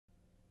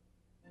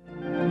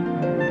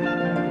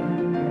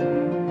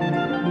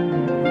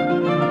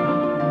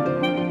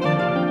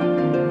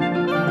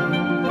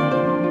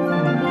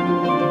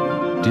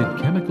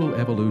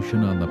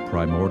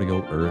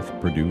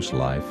produce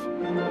life?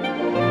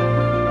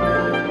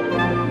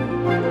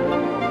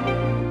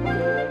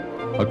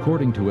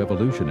 According to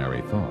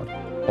evolutionary thought,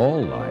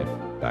 all life,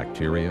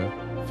 bacteria,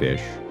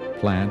 fish,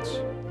 plants,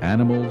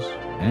 animals,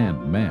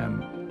 and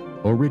man,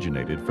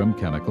 originated from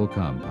chemical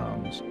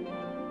compounds.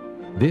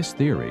 This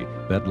theory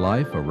that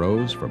life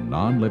arose from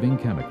non-living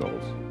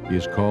chemicals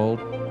is called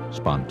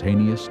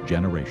spontaneous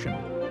generation.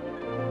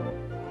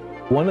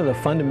 One of the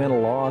fundamental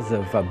laws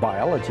of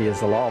biology is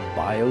the law of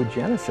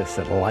biogenesis,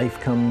 that life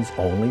comes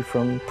only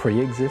from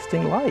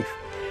pre-existing life.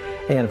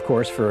 And of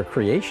course, for a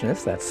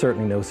creationist, that's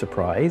certainly no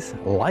surprise.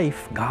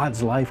 Life,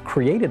 God's life,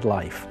 created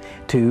life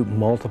to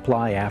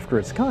multiply after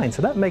its kind.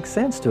 So that makes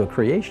sense to a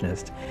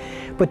creationist.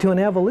 But to an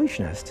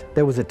evolutionist,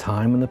 there was a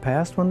time in the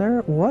past when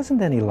there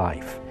wasn't any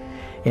life.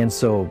 And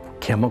so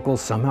chemicals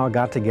somehow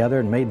got together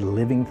and made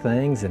living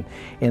things. And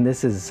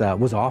this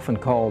was often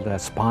called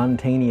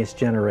spontaneous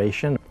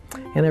generation.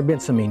 And there have been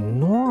some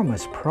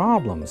enormous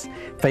problems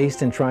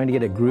faced in trying to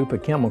get a group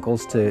of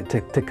chemicals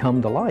to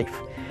come to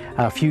life.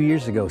 A few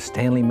years ago,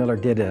 Stanley Miller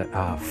did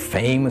a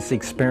famous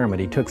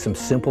experiment. He took some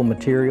simple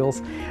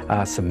materials,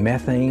 some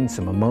methane,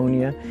 some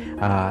ammonia,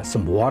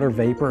 some water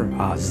vapor,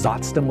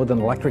 zotzed them with an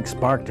electric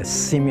spark to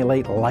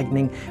simulate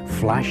lightning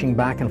flashing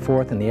back and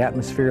forth in the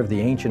atmosphere of the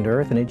ancient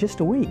Earth, and in just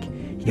a week,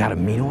 he got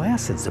amino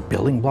acids, the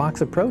building blocks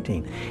of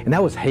protein. And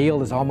that was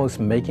hailed as almost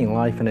making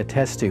life in a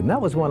test tube. And that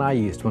was one I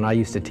used when I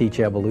used to teach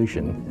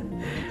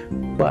evolution.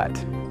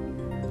 But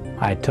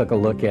I took a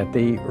look at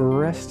the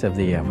rest of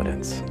the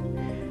evidence.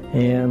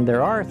 And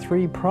there are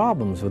three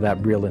problems with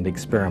that brilliant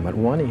experiment.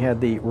 One, he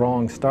had the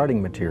wrong starting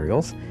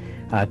materials.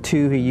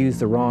 Two, he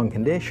used the wrong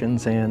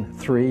conditions. And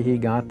three, he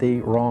got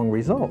the wrong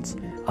results.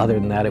 Other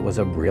than that, it was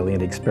a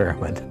brilliant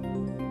experiment.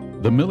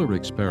 The Miller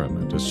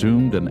experiment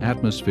assumed an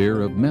atmosphere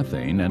of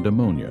methane and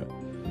ammonia,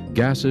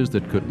 gases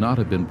that could not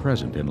have been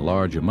present in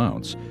large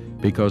amounts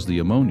because the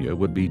ammonia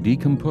would be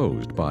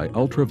decomposed by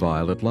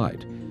ultraviolet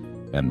light,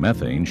 and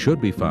methane should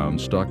be found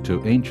stuck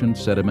to ancient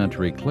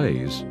sedimentary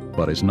clays,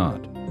 but is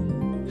not.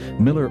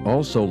 Miller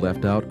also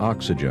left out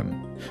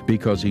oxygen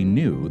because he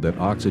knew that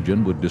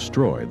oxygen would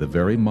destroy the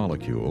very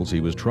molecules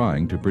he was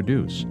trying to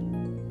produce.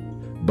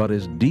 But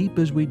as deep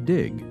as we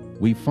dig,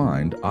 we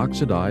find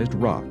oxidized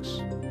rocks,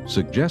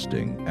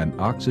 suggesting an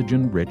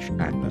oxygen-rich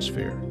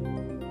atmosphere.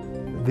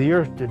 The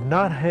Earth did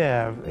not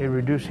have a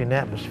reducing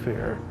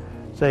atmosphere,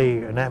 say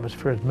an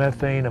atmosphere of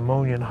methane,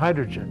 ammonia, and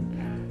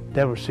hydrogen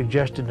that was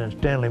suggested in the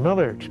Stanley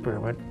Miller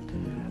experiment.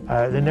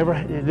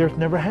 The Earth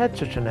never had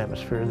such an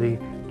atmosphere. The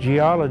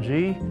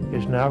geology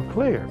is now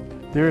clear.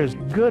 There is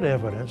good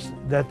evidence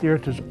that the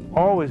Earth has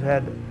always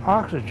had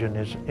oxygen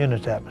in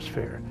its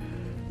atmosphere.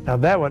 Now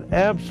that would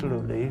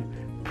absolutely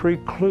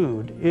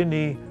preclude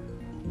any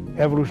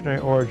evolutionary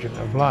origin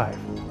of life.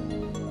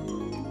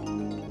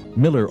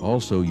 Miller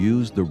also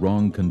used the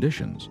wrong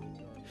conditions.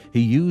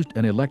 He used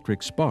an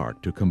electric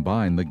spark to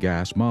combine the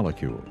gas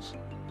molecules.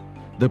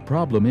 The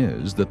problem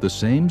is that the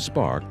same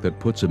spark that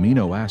puts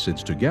amino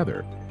acids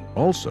together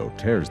also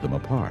tears them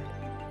apart,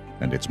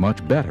 and it's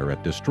much better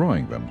at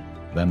destroying them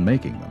than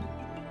making them.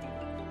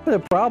 The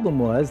problem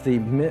was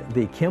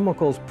the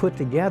chemicals put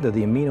together,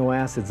 the amino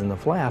acids in the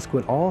flask,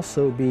 would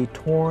also be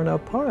torn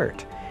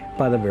apart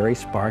by the very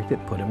spark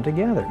that put them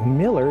together.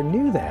 Miller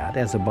knew that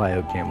as a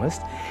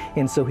biochemist,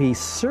 and so he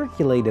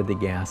circulated the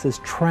gases,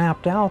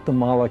 trapped out the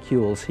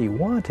molecules he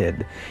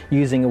wanted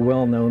using a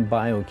well-known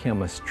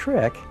biochemist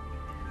trick,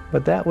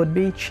 but that would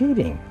be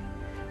cheating,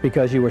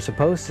 because you were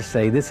supposed to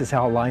say this is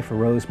how life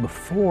arose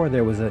before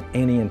there was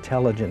any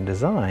intelligent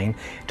design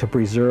to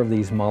preserve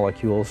these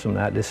molecules from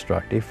that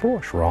destructive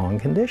force. Wrong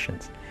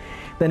conditions.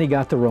 Then he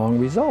got the wrong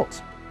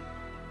results.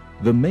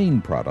 The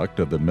main product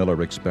of the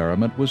Miller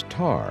experiment was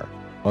tar,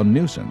 a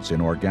nuisance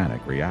in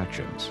organic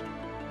reactions.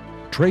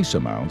 Trace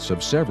amounts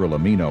of several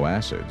amino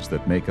acids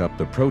that make up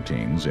the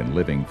proteins in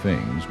living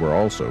things were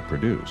also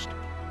produced.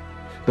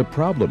 The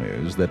problem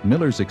is that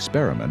Miller's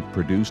experiment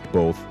produced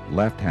both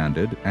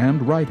left-handed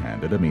and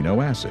right-handed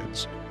amino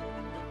acids.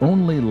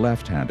 Only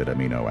left-handed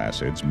amino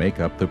acids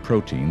make up the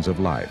proteins of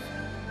life,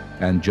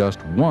 and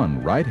just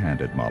one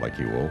right-handed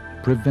molecule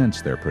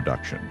prevents their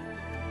production.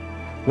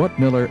 What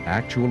Miller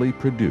actually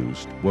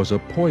produced was a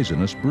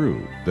poisonous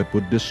brew that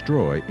would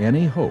destroy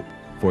any hope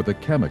for the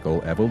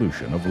chemical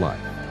evolution of life.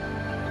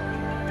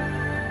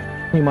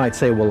 You might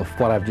say, well, if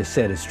what I've just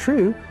said is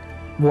true,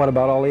 what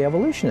about all the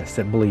evolutionists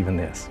that believe in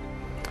this?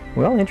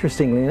 Well,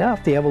 interestingly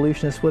enough, the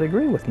evolutionists would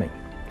agree with me.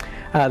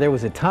 There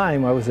was a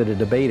time I was at a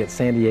debate at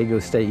San Diego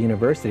State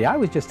University. I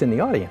was just in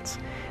the audience,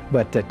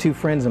 but two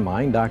friends of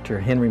mine, Dr.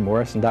 Henry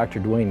Morris and Dr.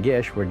 Duane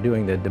Gish, were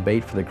doing the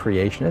debate for the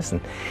creationists,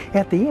 and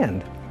at the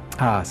end,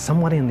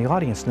 someone in the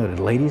audience noted,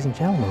 "Ladies and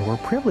gentlemen, we're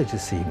privileged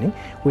this evening.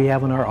 We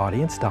have in our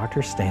audience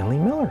Dr. Stanley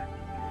Miller."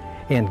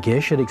 And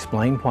Gish had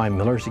explained why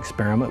Miller's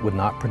experiment would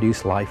not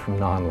produce life from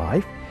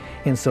non-life.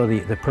 And so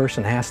the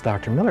person asked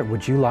Dr. Miller,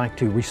 "Would you like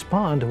to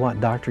respond to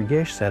what Dr.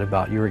 Gish said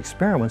about your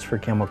experiments for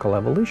chemical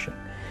evolution?"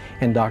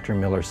 And Dr.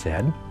 Miller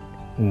said,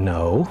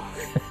 "No."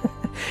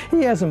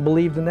 He hasn't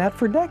believed in that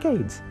for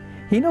decades.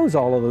 He knows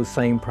all of those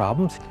same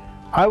problems.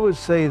 I would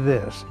say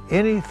this: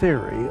 any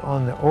theory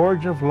on the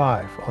origin of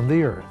life on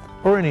the Earth,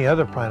 or any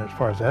other planet as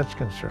far as that's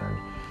concerned,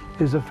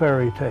 is a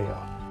fairy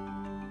tale.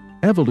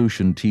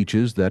 Evolution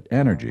teaches that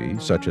energy,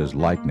 such as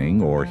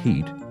lightning or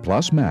heat,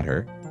 plus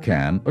matter,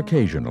 can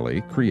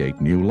occasionally create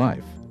new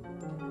life.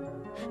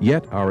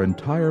 Yet our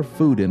entire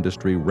food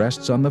industry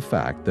rests on the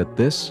fact that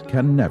this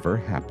can never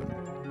happen.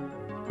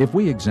 If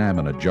we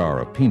examine a jar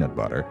of peanut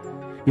butter,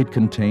 it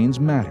contains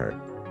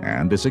matter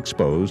and is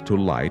exposed to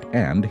light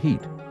and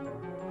heat.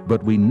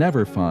 But we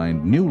never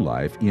find new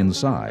life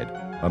inside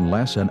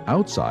unless an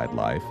outside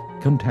life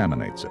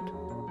contaminates it.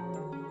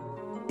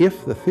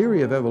 If the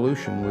theory of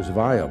evolution was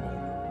viable,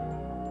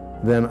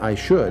 then I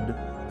should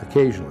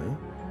occasionally,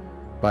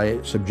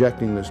 by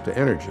subjecting this to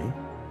energy,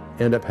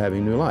 end up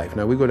having new life.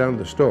 Now we go down to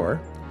the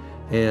store,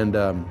 and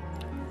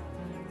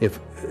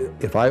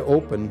if I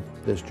open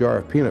this jar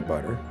of peanut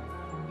butter,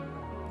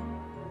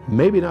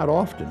 maybe not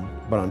often,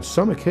 but on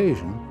some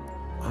occasion,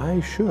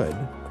 I should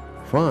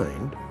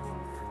find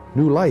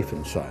new life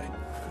inside.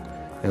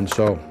 And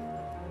so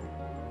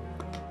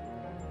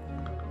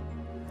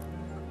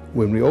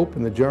when we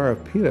open the jar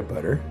of peanut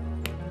butter,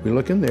 we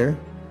look in there,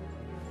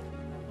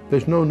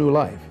 there's no new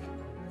life.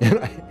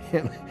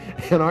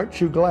 And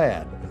aren't you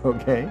glad,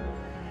 okay?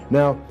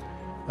 Now,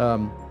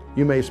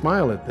 you may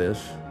smile at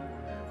this,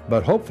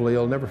 but hopefully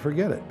you'll never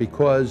forget it,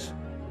 because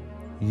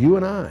you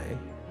and I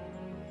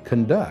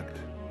conduct,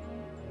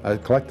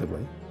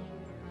 collectively,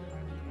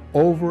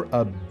 over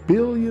 1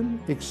 billion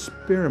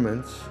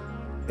experiments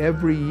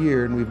every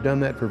year, and we've done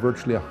that for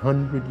virtually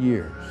 100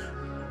 years.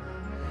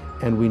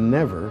 And we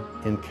never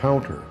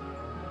encounter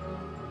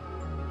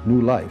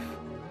new life.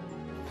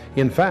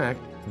 In fact,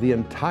 the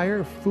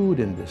entire food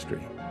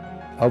industry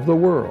of the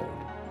world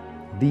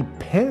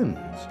depends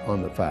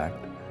on the fact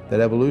that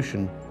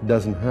evolution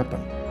doesn't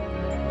happen.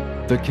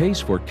 The case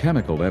for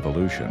chemical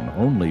evolution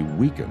only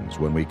weakens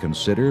when we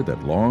consider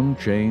that long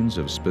chains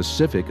of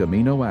specific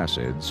amino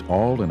acids,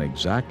 all in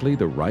exactly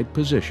the right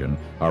position,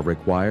 are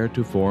required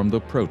to form the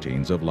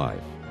proteins of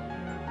life.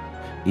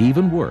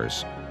 Even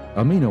worse,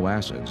 amino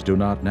acids do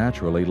not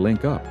naturally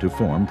link up to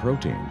form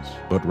proteins,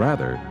 but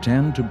rather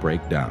tend to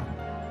break down.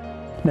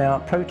 Now,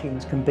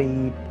 proteins can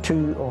be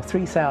 2,000 or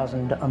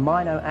 3,000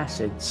 amino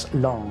acids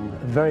long,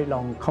 very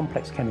long,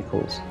 complex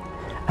chemicals.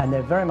 And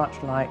they're very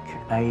much like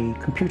a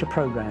computer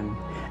program.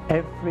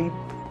 Every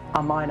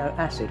amino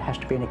acid has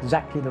to be in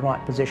exactly the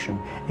right position.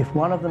 If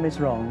one of them is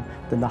wrong,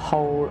 then the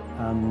whole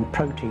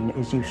protein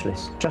is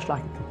useless, just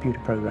like a computer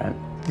program.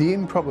 The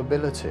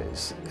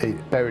improbabilities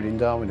buried in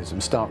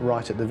Darwinism start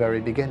right at the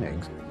very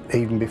beginning.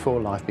 Even before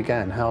life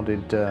began, how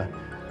did the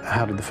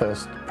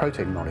first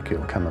protein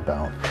molecule come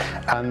about?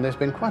 And there's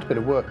been quite a bit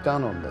of work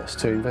done on this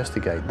to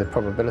investigate the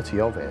probability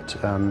of it,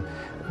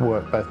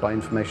 work both by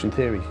information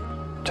theory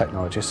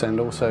technologists and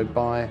also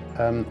by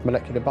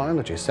molecular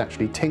biologists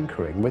actually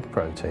tinkering with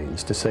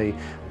proteins to see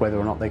whether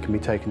or not they can be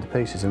taken to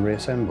pieces and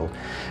reassembled.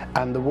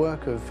 And the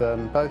work of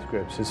both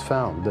groups has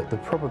found that the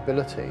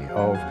probability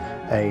of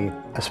a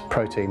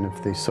protein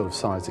of the sort of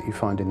size that you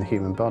find in the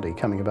human body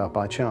coming about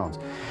by chance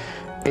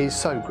is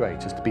so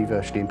great as to be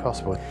virtually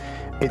impossible.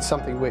 It's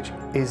something which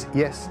is,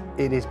 yes,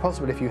 it is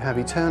possible if you have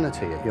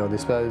eternity at your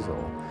disposal,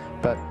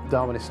 but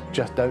Darwinists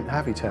just don't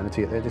have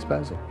eternity at their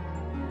disposal.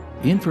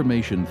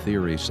 Information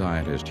theory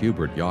scientist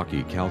Hubert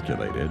Yockey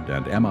calculated,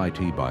 and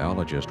MIT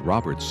biologist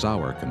Robert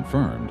Sauer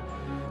confirmed,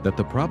 that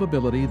the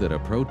probability that a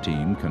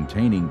protein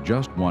containing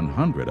just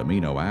 100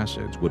 amino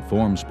acids would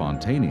form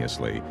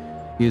spontaneously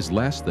is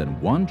less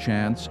than 1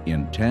 chance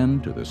in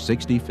 10 to the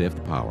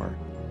 65th power.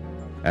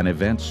 An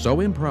event so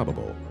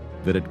improbable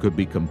that it could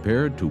be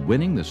compared to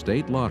winning the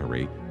state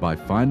lottery by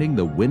finding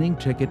the winning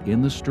ticket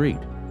in the street,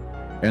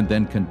 and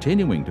then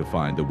continuing to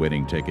find the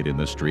winning ticket in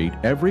the street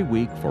every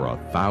week for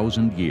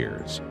 1,000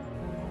 years.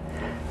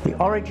 The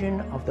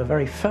origin of the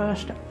very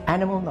first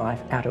animal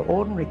life out of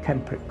ordinary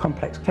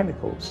complex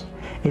chemicals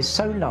is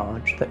so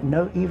large that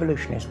no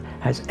evolutionist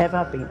has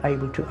ever been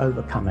able to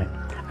overcome it,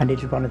 and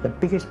it is one of the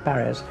biggest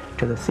barriers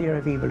to the theory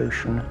of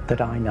evolution that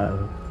I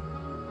know.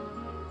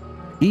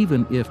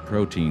 Even if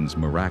proteins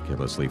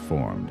miraculously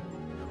formed,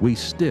 we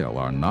still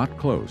are not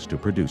close to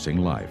producing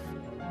life.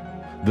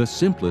 The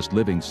simplest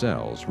living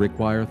cells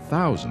require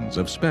thousands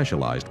of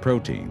specialized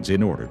proteins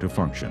in order to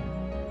function.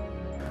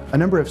 A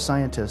number of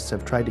scientists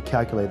have tried to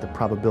calculate the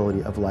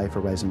probability of life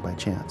arising by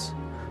chance.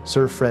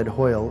 Sir Fred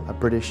Hoyle, a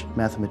British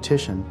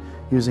mathematician,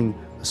 using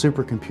a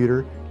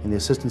supercomputer and the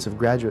assistance of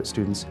graduate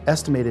students,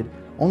 estimated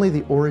only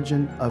the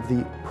origin of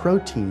the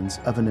proteins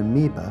of an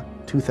amoeba,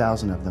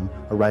 2,000 of them,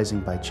 arising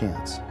by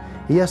chance.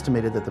 He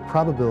estimated that the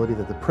probability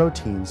that the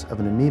proteins of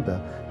an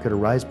amoeba could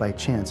arise by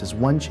chance is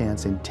 1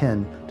 chance in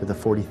 10 to the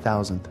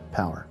 40,000th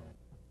power.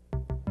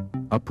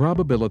 A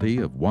probability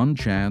of 1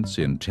 chance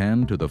in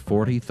 10 to the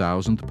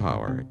 40,000th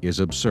power is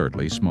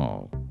absurdly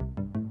small.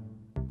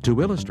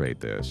 To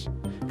illustrate this,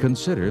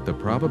 consider the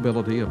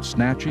probability of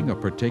snatching a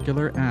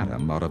particular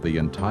atom out of the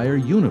entire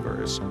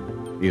universe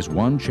is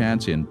 1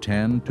 chance in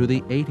 10 to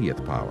the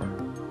 80th power.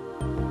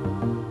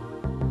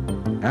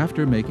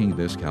 After making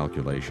this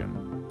calculation,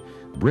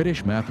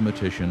 British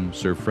mathematician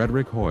Sir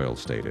Frederick Hoyle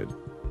stated,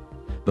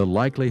 "The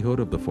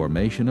likelihood of the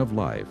formation of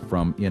life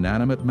from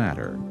inanimate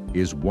matter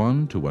is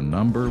 1 to a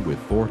number with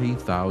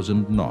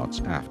 40,000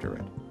 noughts after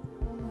it.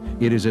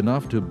 It is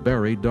enough to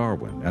bury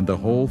Darwin and the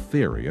whole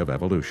theory of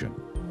evolution.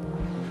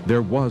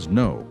 There was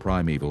no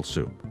primeval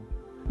soup,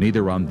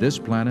 neither on this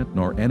planet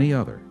nor any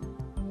other.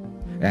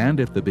 And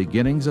if the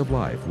beginnings of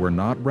life were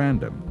not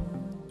random,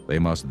 they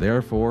must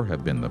therefore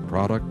have been the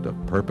product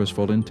of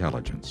purposeful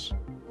intelligence."